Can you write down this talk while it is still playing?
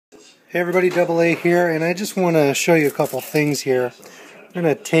Hey everybody, Double A here, and I just want to show you a couple things here. I'm going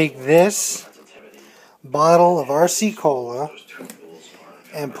to take this bottle of RC Cola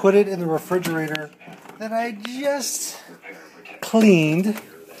and put it in the refrigerator that I just cleaned.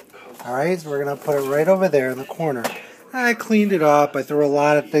 Alright, so we're going to put it right over there in the corner. I cleaned it up, I threw a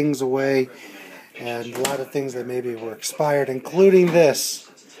lot of things away, and a lot of things that maybe were expired, including this.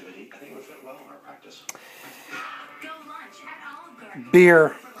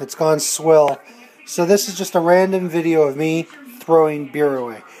 Beer. It's gone swill. So this is just a random video of me throwing beer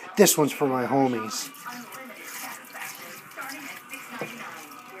away. This one's for my homies.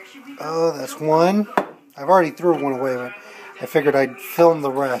 Oh, that's one. I've already threw one away, but I figured I'd film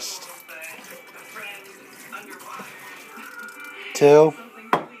the rest. Two.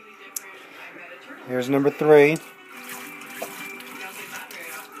 Here's number three.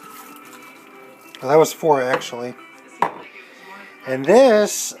 Well, that was four, actually. And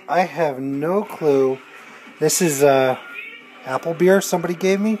this, I have no clue. This is apple beer somebody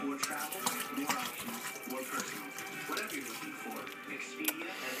gave me.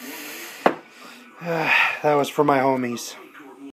 That was for my homies.